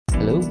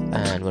Hello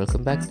and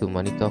welcome back to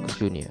Money Talk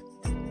Junior.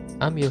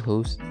 I'm your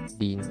host,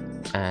 Dean,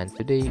 and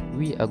today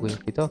we are going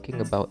to be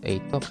talking about a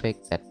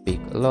topic that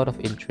piqued a lot of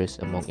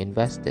interest among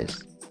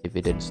investors: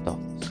 dividend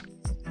stocks.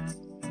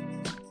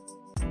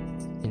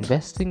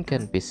 Investing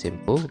can be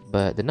simple,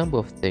 but the number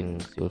of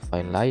things you'll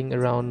find lying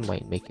around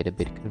might make it a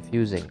bit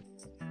confusing.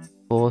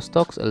 For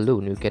stocks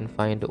alone, you can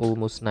find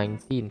almost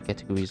 19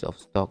 categories of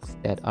stocks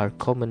that are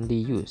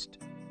commonly used.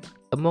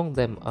 Among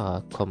them are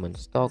common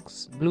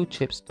stocks, blue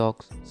chip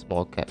stocks,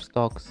 small cap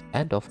stocks,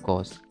 and of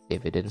course,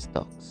 dividend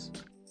stocks.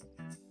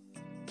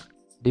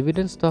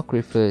 Dividend stock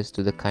refers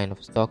to the kind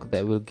of stock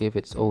that will give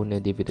its owner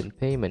dividend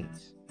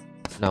payments.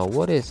 Now,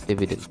 what is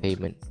dividend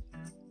payment?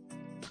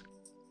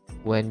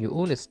 When you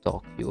own a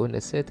stock, you own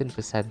a certain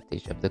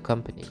percentage of the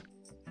company.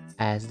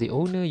 As the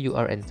owner, you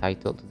are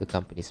entitled to the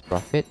company's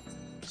profit.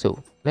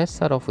 So, let's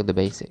start off with the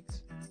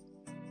basics.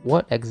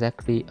 What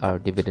exactly are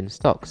dividend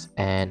stocks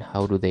and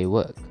how do they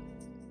work?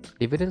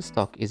 Dividend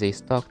stock is a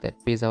stock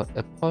that pays out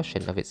a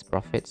portion of its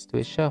profits to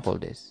its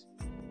shareholders.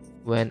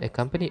 When a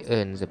company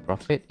earns a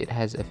profit, it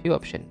has a few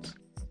options.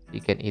 You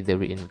can either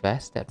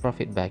reinvest that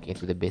profit back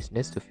into the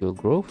business to fuel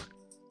growth,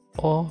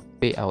 or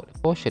pay out a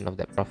portion of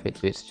that profit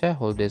to its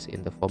shareholders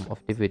in the form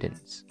of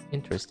dividends.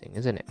 Interesting,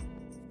 isn't it?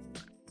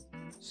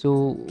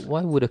 So,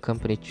 why would a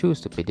company choose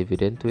to pay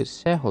dividend to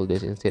its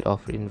shareholders instead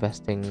of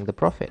reinvesting the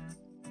profit?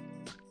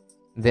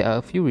 There are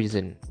a few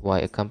reasons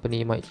why a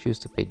company might choose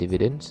to pay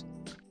dividends.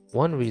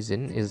 One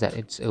reason is that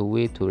it's a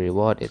way to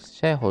reward its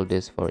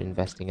shareholders for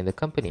investing in the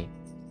company.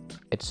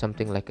 It's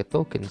something like a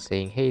token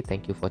saying, hey,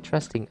 thank you for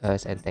trusting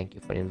us and thank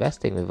you for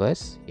investing with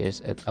us.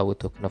 Here's our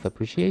token of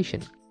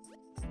appreciation.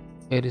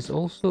 It is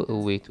also a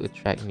way to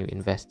attract new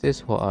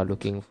investors who are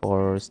looking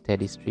for a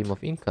steady stream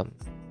of income.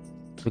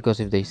 Because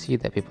if they see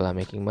that people are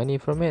making money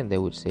from it, they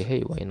would say,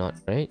 hey, why not,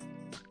 right?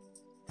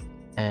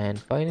 And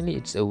finally,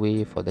 it's a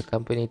way for the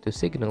company to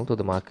signal to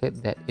the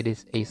market that it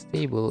is a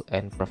stable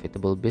and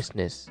profitable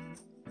business.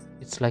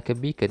 It's like a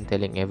beacon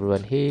telling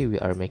everyone, hey, we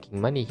are making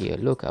money here.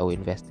 Look, our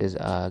investors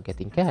are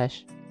getting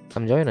cash.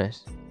 Come join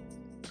us.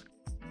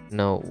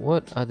 Now,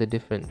 what are the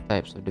different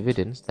types of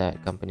dividends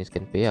that companies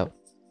can pay out?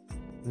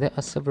 There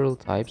are several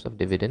types of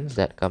dividends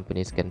that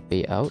companies can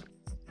pay out.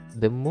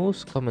 The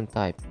most common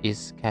type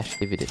is cash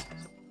dividends,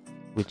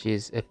 which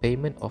is a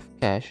payment of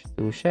cash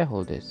to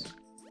shareholders.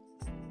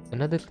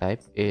 Another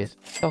type is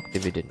stock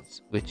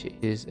dividends, which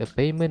is a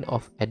payment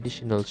of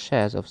additional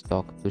shares of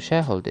stock to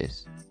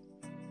shareholders.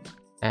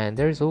 And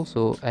there is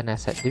also an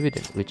asset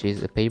dividend, which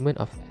is a payment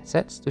of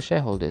assets to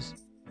shareholders.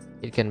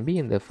 It can be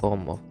in the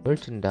form of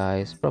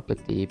merchandise,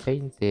 property,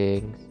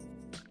 paintings.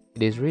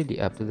 It is really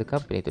up to the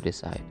company to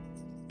decide.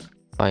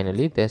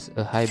 Finally, there's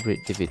a hybrid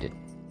dividend,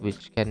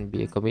 which can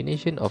be a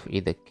combination of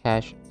either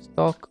cash,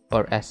 stock,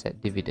 or asset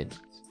dividends.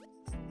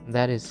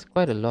 That is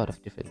quite a lot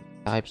of different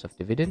types of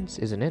dividends,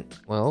 isn't it?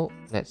 Well,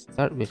 let's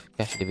start with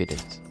cash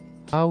dividends.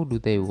 How do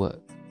they work?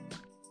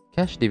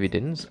 Cash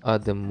dividends are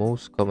the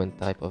most common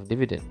type of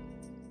dividend.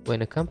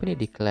 When a company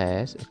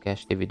declares a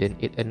cash dividend,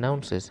 it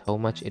announces how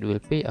much it will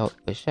pay out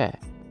per share.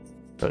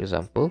 For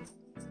example,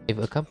 if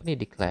a company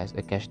declares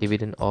a cash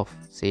dividend of,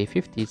 say,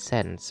 50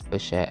 cents per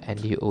share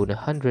and you own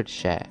 100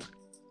 shares,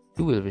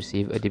 you will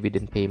receive a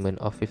dividend payment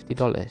of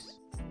 $50.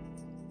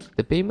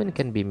 The payment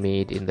can be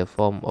made in the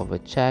form of a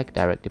check,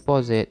 direct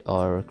deposit,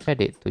 or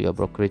credit to your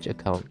brokerage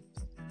account.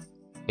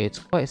 It's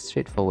quite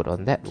straightforward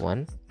on that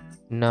one.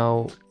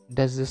 Now,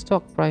 does the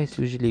stock price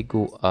usually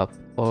go up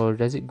or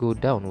does it go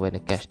down when a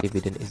cash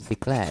dividend is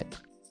declared?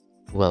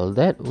 Well,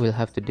 that will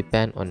have to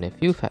depend on a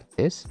few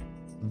factors,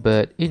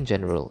 but in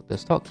general, the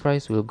stock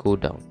price will go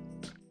down.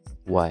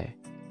 Why?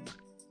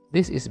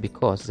 This is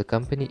because the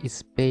company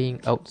is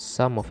paying out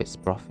some of its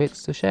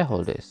profits to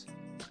shareholders,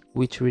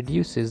 which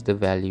reduces the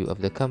value of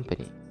the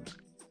company.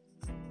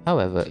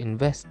 However,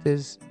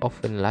 investors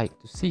often like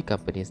to see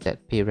companies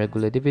that pay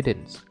regular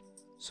dividends,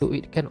 so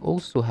it can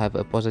also have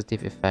a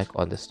positive effect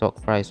on the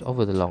stock price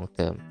over the long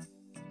term.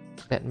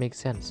 That makes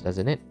sense,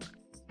 doesn't it?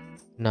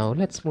 Now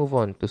let's move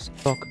on to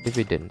stock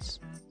dividends.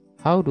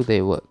 How do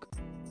they work?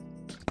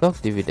 Stock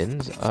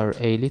dividends are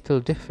a little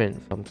different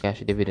from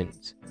cash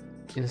dividends.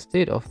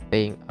 Instead of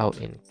paying out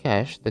in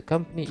cash, the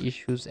company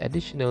issues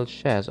additional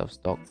shares of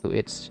stock to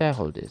its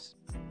shareholders.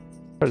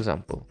 For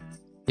example,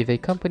 if a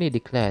company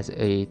declares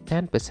a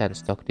 10%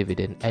 stock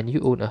dividend and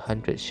you own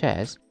 100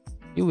 shares,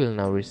 you will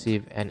now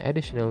receive an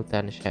additional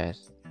 10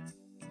 shares.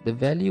 The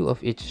value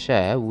of each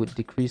share would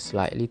decrease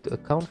slightly to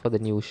account for the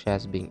new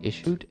shares being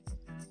issued.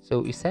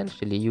 So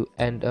essentially, you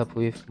end up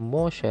with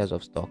more shares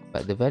of stock,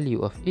 but the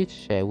value of each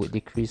share would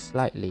decrease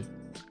slightly.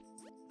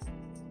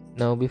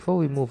 Now, before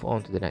we move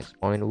on to the next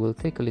point, we'll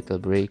take a little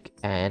break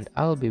and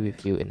I'll be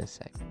with you in a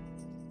sec.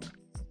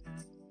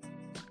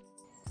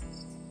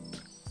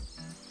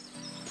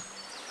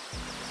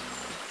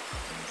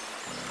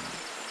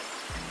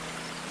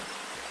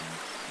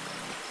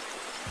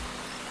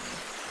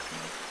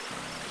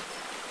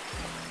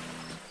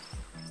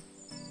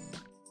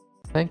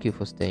 Thank you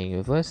for staying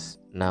with us.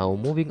 Now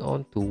moving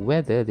on to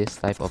whether this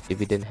type of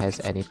dividend has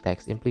any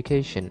tax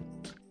implication.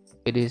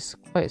 it is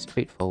quite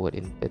straightforward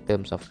in the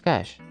terms of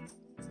cash,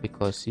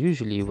 because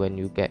usually when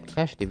you get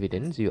cash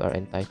dividends, you are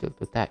entitled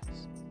to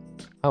tax.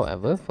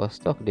 However, for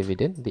stock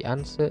dividend, the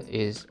answer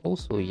is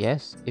also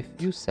yes if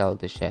you sell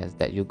the shares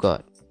that you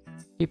got.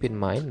 Keep in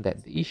mind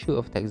that the issue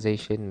of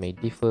taxation may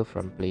differ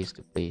from place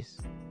to place,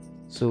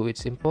 so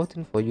it's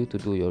important for you to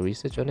do your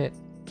research on it.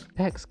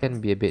 Tax can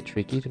be a bit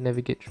tricky to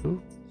navigate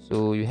through,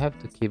 so you have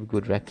to keep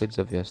good records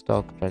of your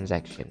stock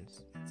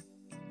transactions.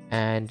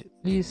 And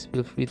please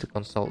feel free to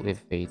consult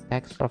with a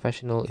tax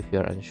professional if you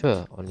are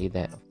unsure, only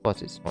that of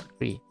course it's not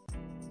free.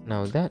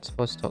 Now that's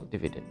for stock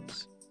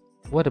dividends.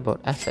 What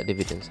about asset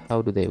dividends?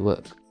 How do they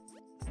work?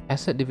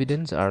 Asset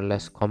dividends are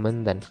less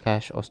common than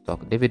cash or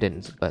stock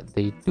dividends, but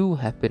they do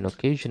happen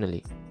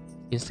occasionally.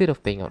 Instead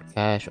of paying out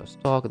cash or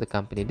stock, the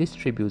company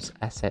distributes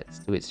assets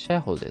to its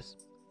shareholders.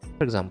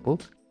 For example,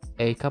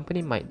 a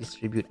company might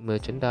distribute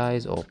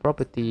merchandise or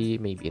property,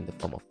 maybe in the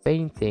form of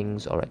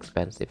paintings or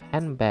expensive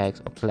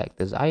handbags or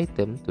collector's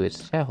items, to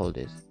its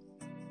shareholders.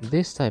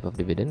 This type of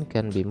dividend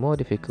can be more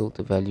difficult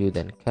to value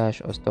than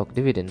cash or stock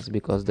dividends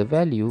because the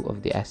value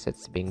of the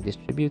assets being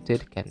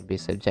distributed can be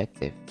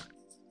subjective.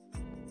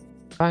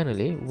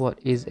 Finally, what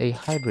is a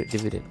hybrid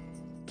dividend?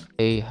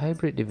 A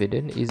hybrid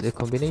dividend is a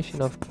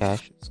combination of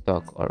cash,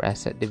 stock, or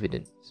asset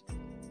dividends.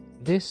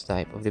 This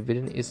type of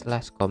dividend is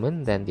less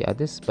common than the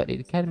others, but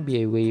it can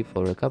be a way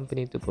for a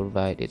company to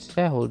provide its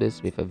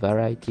shareholders with a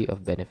variety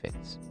of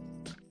benefits.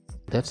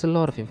 That's a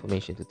lot of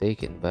information to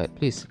take in, but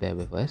please bear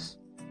with us.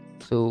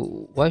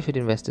 So, why should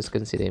investors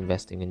consider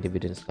investing in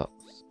dividend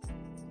stocks?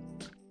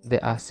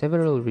 There are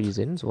several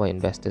reasons why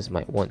investors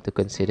might want to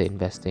consider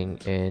investing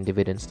in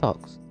dividend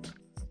stocks.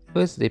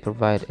 First, they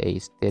provide a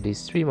steady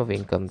stream of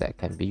income that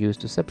can be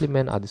used to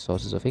supplement other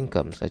sources of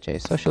income, such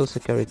as social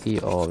security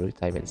or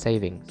retirement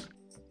savings.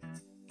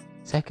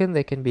 Second,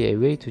 they can be a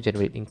way to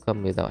generate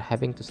income without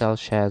having to sell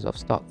shares of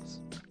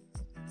stocks.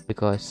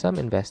 Because some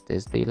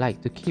investors, they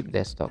like to keep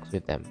their stocks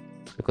with them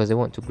because they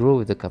want to grow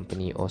with the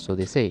company, or so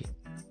they say.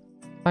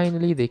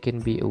 Finally, they can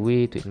be a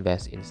way to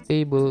invest in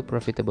stable,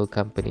 profitable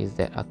companies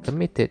that are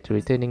committed to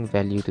returning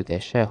value to their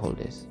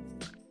shareholders.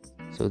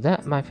 So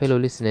that, my fellow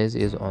listeners,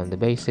 is on the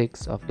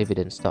basics of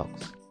dividend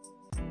stocks.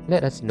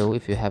 Let us know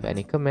if you have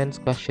any comments,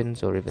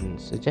 questions, or even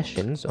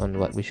suggestions on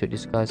what we should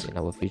discuss in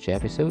our future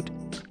episode.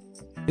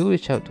 Do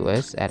reach out to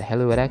us at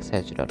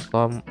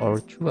hello@xhatch.com or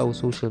through our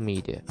social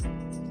media.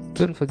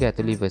 Don't forget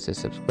to leave us a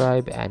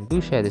subscribe and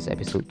do share this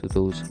episode to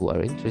those who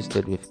are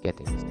interested with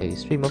getting a steady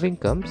stream of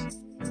incomes.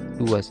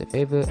 Do us a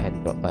favor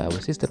and drop by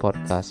our sister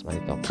podcast, Money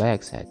Talk by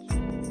XHatch.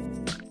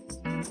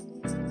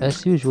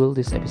 As usual,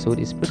 this episode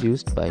is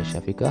produced by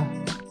Shafika.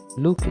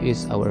 Luke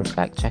is our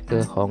fact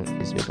checker, Hong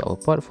is with our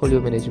portfolio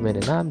management,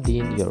 and I'm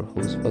Dean, your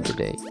host for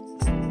today.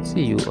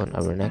 See you on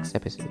our next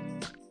episode.